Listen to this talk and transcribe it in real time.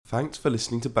Thanks for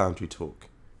listening to Boundary Talk.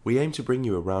 We aim to bring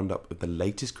you a roundup of the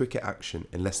latest cricket action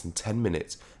in less than 10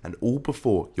 minutes and all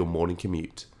before your morning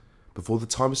commute. Before the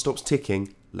timer stops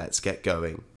ticking, let's get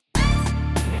going.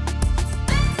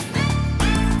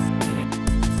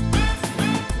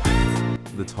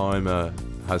 The timer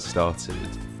has started,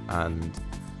 and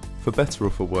for better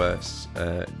or for worse,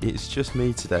 it's just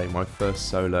me today, my first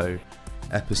solo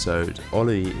episode.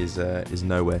 Ollie is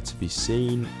nowhere to be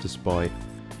seen, despite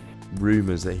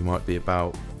rumours that he might be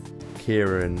about.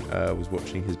 Kieran was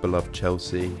watching his beloved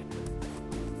Chelsea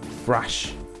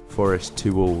thrash Forest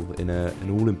 2-2 in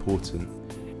an all-important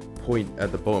point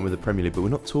at the bottom of the Premier League. But we're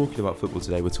not talking about football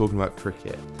today, we're talking about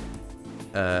cricket.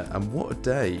 And what a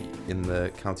day in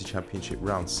the County Championship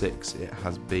Round 6 it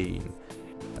has been.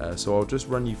 So I'll just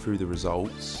run you through the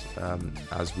results,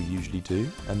 as we usually do,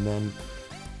 and then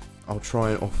I'll try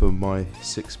and offer my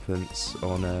sixpence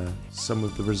on some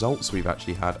of the results we've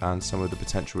actually had and some of the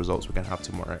potential results we're going to have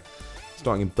tomorrow.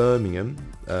 Starting in Birmingham,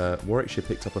 Warwickshire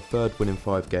picked up a third win in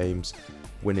 5 games,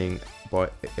 winning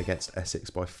against Essex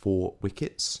by 4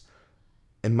 wickets.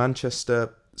 In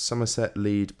Manchester, Somerset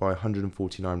lead by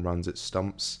 149 runs at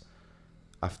stumps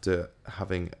after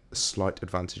having a slight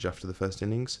advantage after the first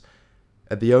innings.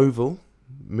 At the Oval,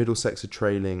 Middlesex are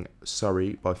trailing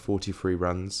Surrey by 43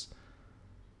 runs.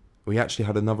 We actually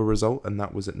had another result, and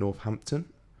that was at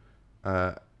Northampton.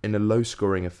 In a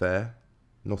low-scoring affair,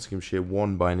 Nottinghamshire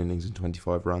won by an innings and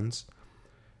 25 runs.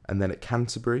 And then at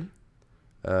Canterbury,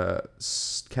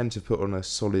 Kent have put on a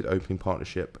solid opening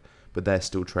partnership, but they're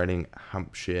still trailing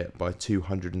Hampshire by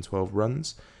 212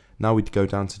 runs. Now we'd go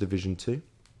down to Division 2.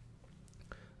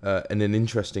 In an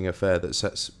interesting affair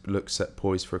that looks set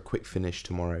poised for a quick finish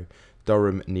tomorrow,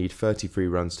 Durham need 33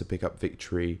 runs to pick up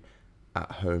victory at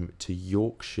home to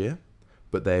Yorkshire,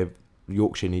 but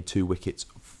Yorkshire need 2 wickets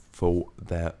for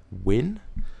their win.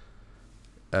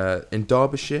 In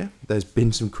Derbyshire, there's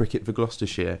been some cricket for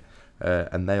Gloucestershire,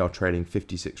 and they are trailing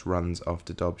 56 runs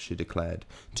after Derbyshire declared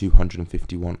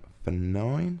 251 for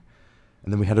 9.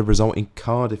 And then we had a result in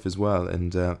Cardiff as well,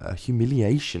 and a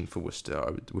humiliation for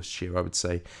Worcestershire, I would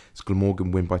say. It's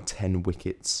Glamorgan win by 10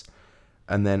 wickets.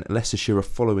 And then Leicestershire are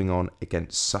following on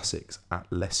against Sussex at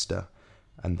Leicester,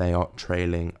 and they are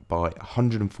trailing by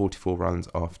 144 runs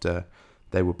after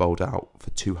they were bowled out for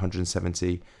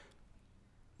 270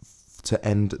 to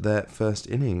end their first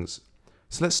innings.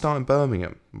 So let's start in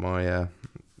Birmingham. I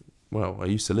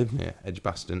used to live near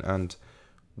Edgbaston, and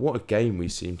what a game we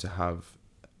seem to have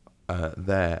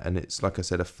there. And it's, like I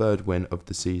said, a third win of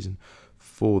the season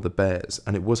for the Bears,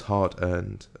 and it was hard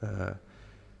earned.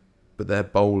 But their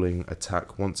bowling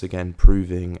attack once again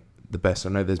proving the best. I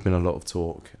know there's been a lot of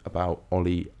talk about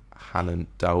Ollie, Hannon,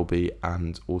 Dalby,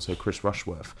 and also Chris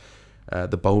Rushworth,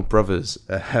 the Bold brothers.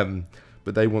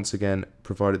 But they once again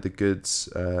provided the goods.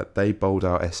 They bowled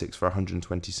out Essex for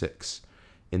 126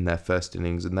 in their first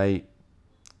innings, and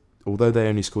although they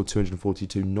only scored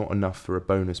 242, not enough for a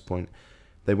bonus point,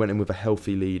 they went in with a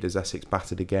healthy lead as Essex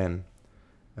battered again.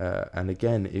 And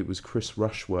again, it was Chris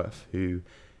Rushworth who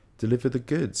delivered the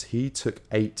goods. He took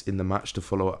 8 in the match to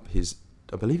follow up his,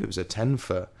 I believe it was a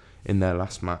 10-for in their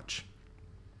last match.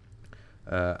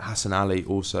 Hassan Ali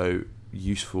also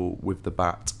useful with the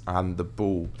bat and the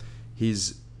ball.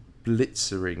 His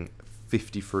blitzering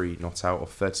 53 not out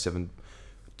of 37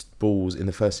 balls in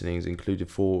the first innings included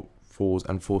 4 4s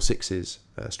and 4 6s.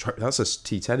 That's a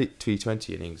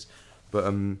T20 innings.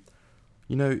 But,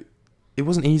 it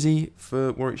wasn't easy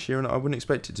for Warwickshire, and I wouldn't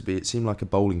expect it to be. It seemed like a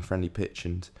bowling-friendly pitch,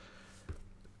 and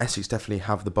Essex definitely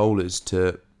have the bowlers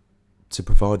to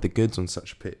provide the goods on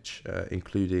such a pitch,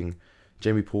 including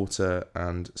Jamie Porter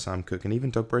and Sam Cook and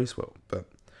even Doug Bracewell. But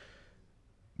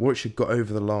Warwickshire got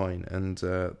over the line, and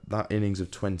that innings of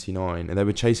 29, and they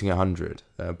were chasing 100,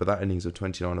 but that innings of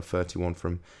 29 of 31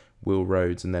 from Will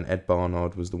Rhodes, and then Ed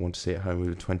Barnard was the one to see it home with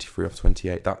a 23 off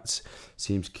 28. That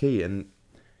seems key, and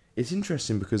it's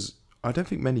interesting because I don't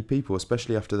think many people,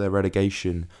 especially after their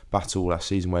relegation battle last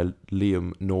season where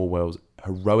Liam Norwell's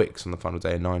heroics on the final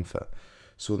day of 9-for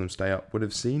saw them stay up, would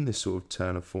have seen this sort of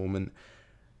turn of form. And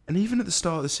even at the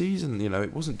start of the season,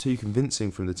 it wasn't too convincing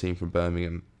from the team from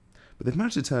Birmingham. But they've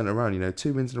managed to turn it around,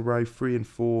 2 wins in a row, 3 and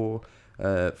 4,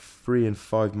 3 and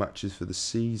 5 matches for the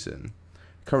season.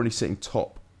 Currently sitting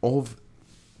top of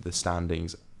the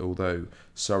standings, although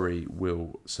Surrey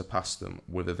will surpass them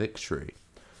with a victory.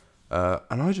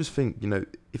 And I just think,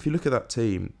 if you look at that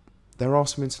team, there are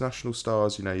some international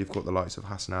stars. You've got the likes of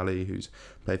Hassan Ali, who's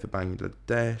played for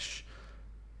Bangladesh.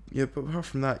 Yeah, but apart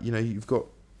from that, you've got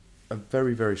a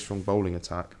very, very strong bowling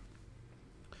attack.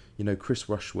 Chris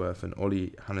Rushworth and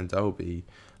Ollie Hannon Dalby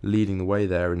leading the way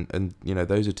there. And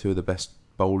those are 2 of the best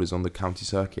bowlers on the county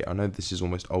circuit. I know this is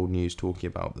almost old news talking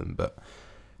about them, but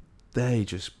they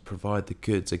just provide the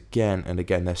goods again and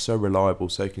again. They're so reliable,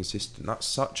 so consistent. That's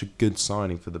such a good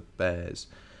signing for the Bears.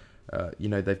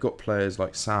 They've got players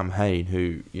like Sam Hain,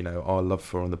 who, our love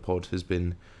for on the pod has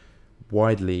been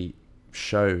widely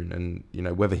shown,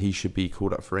 and, whether he should be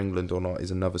called up for England or not is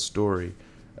another story.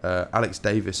 Alex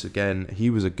Davis, again,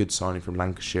 he was a good signing from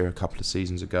Lancashire a couple of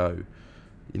seasons ago.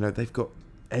 They've got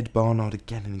Ed Barnard,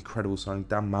 again, an incredible signing.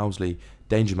 Dan Mousley,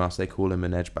 Danger Mouse, they call him,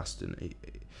 and Edgbaston.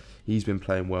 He's been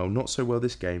playing well. Not so well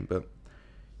this game, but,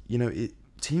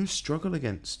 teams struggle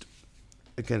against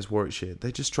Warwickshire.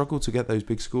 They just struggle to get those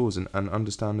big scores, and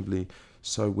understandably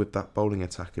so with that bowling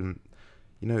attack. And,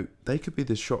 they could be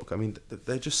the shock. I mean,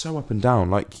 they're just so up and down.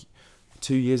 Like,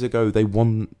 2 years ago, they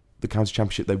won the county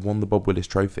championship. They won the Bob Willis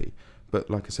Trophy. But,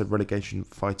 like I said, relegation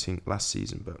fighting last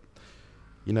season. But,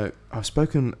 I've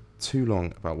spoken too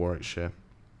long about Warwickshire.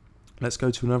 Let's go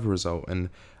to another result and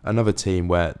another team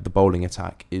where the bowling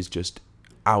attack is just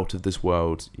out of this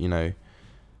world.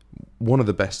 One of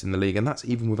the best in the league, and that's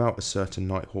even without a certain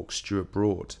Nighthawk Stuart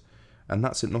Broad. And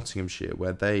that's at Nottinghamshire,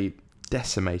 where they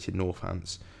decimated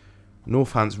Northants.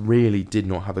 Northants really did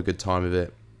not have a good time of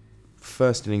it.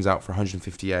 First innings out for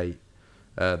 158.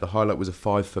 The highlight was a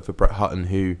 5 for Brett Hutton,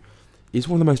 who is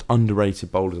one of the most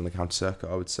underrated bowlers on the county circuit,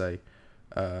 I would say.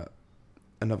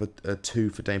 Another 2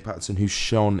 for Dane Patterson, who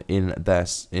shone in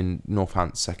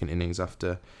Northants' second innings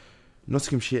after.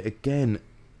 Nottinghamshire, again,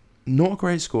 not a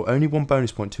great score, only one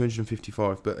bonus point,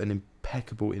 255, but an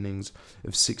impeccable innings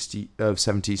of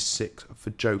 76 for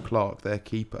Joe Clark, their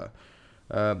keeper.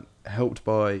 Helped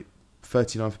by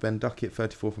 39 for Ben Duckett,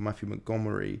 34 for Matthew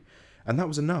Montgomery. And that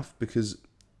was enough, because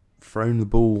throwing the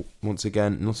ball, once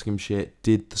again, Nottinghamshire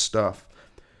did the stuff.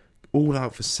 All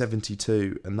out for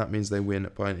 72, and that means they win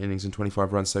by an innings and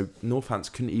 25 runs. So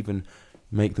Northants couldn't even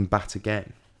make them bat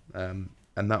again. And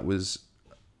that was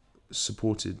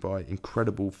supported by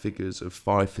incredible figures of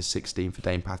 5 for 16 for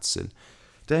Dane Patterson.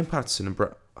 Dane Patterson and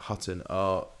Brett Hutton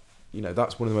are,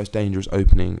 that's one of the most dangerous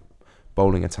opening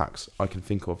bowling attacks I can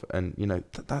think of. And,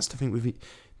 that's the thing with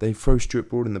they throw Stuart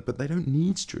Broad in there, but they don't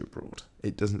need Stuart Broad,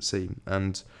 it doesn't seem.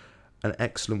 And an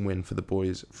excellent win for the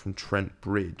boys from Trent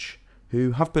Bridge,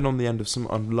 who have been on the end of some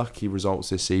unlucky results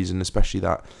this season, especially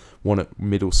that one at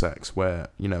Middlesex, where,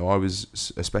 I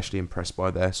was especially impressed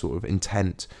by their sort of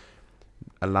intent,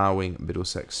 allowing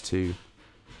Middlesex to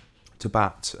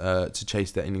bat, to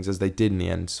chase their innings as they did in the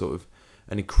end. Sort of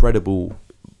an incredible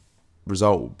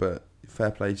result, but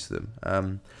fair play to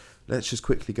them. Let's just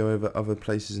quickly go over other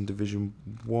places in Division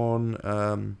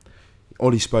 1.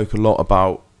 Ollie spoke a lot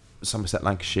about Somerset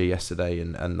Lancashire yesterday,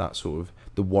 and that sort of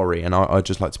the worry, and I'd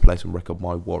just like to place on record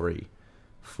my worry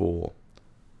for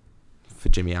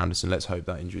Jimmy Anderson. Let's hope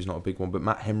that injury is not a big one. But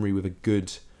Matt Henry with a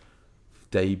good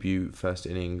debut first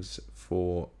innings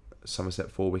for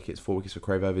Somerset, 4 wickets for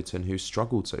Craig Overton, who's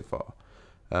struggled so far.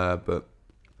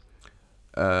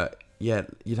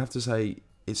 You'd have to say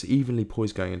it's evenly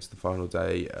poised going into the final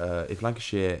day. If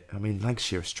Lancashire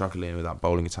are struggling with that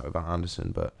bowling attack without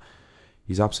Anderson, but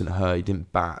he's absent her. He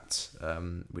didn't bat,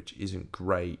 which isn't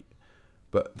great.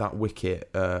 But that wicket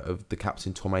of the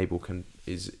captain Tom Abel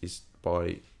is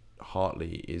by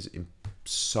Hartley is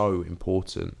so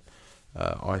important,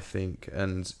 I think.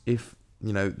 And if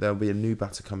there'll be a new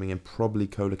batter coming in, probably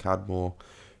Cola Cadmore,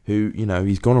 who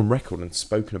he's gone on record and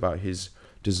spoken about his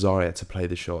desire to play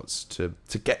the shots, to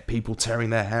get people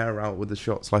tearing their hair out with the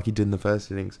shots like he did in the first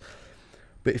innings.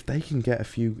 But if they can get a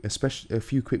few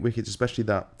quick wickets, especially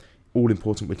that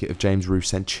all-important wicket of James Roof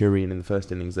Centurion in the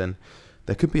first innings, then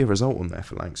there could be a result on there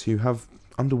for Lancs, who have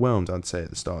underwhelmed, I'd say,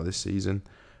 at the start of this season.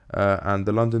 And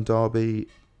the London Derby,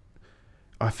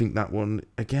 I think that one,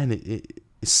 again, it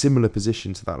is similar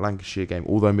position to that Lancashire game,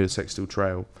 although Middlesex still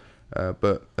trail.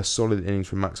 But a solid innings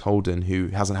from Max Holden, who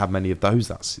hasn't had many of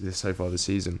those so far this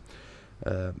season.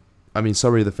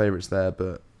 Sorry the favourites there,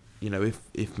 but,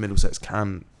 if Middlesex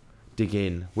can dig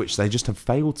in, which they just have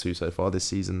failed to so far this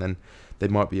season, then they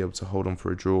might be able to hold on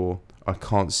for a draw. I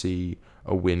can't see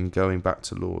a win going back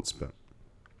to Lords,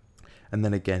 and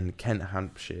then again, Kent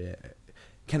have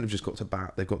just got to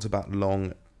bat. They've got to bat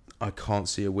long. I can't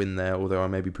see a win there, although I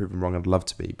may be proven wrong. I'd love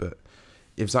to be, but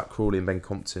if Zach Crawley and Ben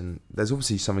Compton, there's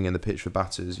obviously something in the pitch for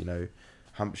batters.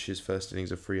 Hampshire's first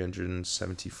innings of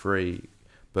 373,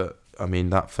 but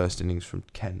that first innings from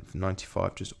Kent,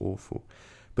 95, just awful.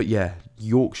 But yeah,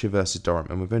 Yorkshire versus Durham,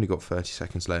 and we've only got 30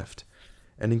 seconds left.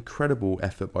 An incredible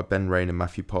effort by Ben Rain and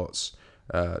Matthew Potts.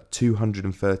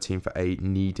 213 for 8,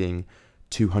 needing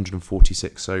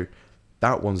 246. So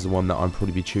that one's the one that I'm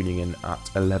probably be tuning in at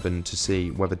 11 to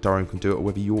see whether Durham can do it or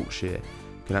whether Yorkshire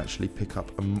can actually pick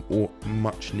up a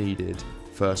much needed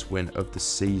first win of the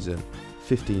season.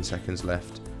 15 seconds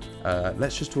left.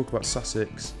 Let's just talk about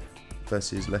Sussex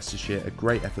versus Leicestershire. A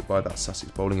great effort by that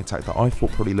Sussex bowling attack that I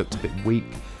thought probably looked a bit weak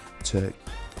to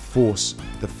force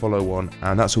the follow on,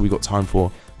 and that's all we got time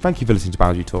for. Thank you for listening to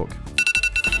Boundary Talk.